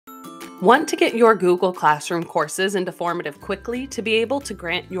Want to get your Google Classroom courses into Formative quickly to be able to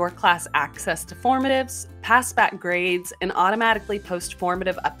grant your class access to formatives, pass back grades, and automatically post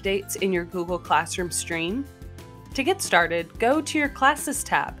formative updates in your Google Classroom stream? To get started, go to your Classes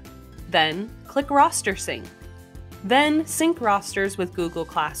tab, then click Roster Sync. Then sync rosters with Google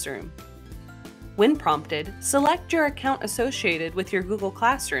Classroom. When prompted, select your account associated with your Google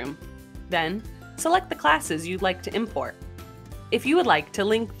Classroom. Then, select the classes you'd like to import. If you would like to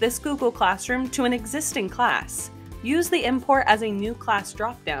link this Google Classroom to an existing class, use the Import as a New Class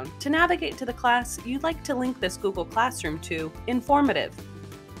dropdown to navigate to the class you'd like to link this Google Classroom to in Formative.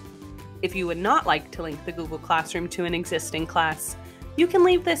 If you would not like to link the Google Classroom to an existing class, you can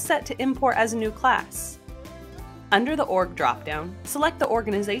leave this set to Import as a new class. Under the Org dropdown, select the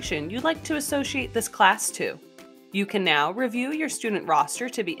organization you'd like to associate this class to. You can now review your student roster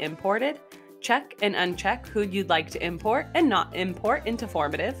to be imported, check and uncheck who you'd like to import and not import into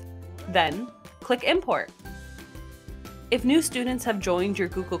Formative, then click Import. If new students have joined your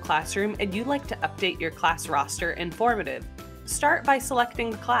Google Classroom and you'd like to update your class roster in Formative, start by selecting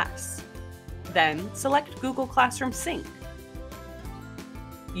the class. Then select Google Classroom Sync.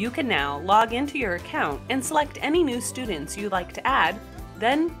 You can now log into your account and select any new students you'd like to add,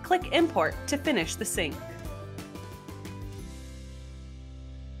 then click Import to finish the sync.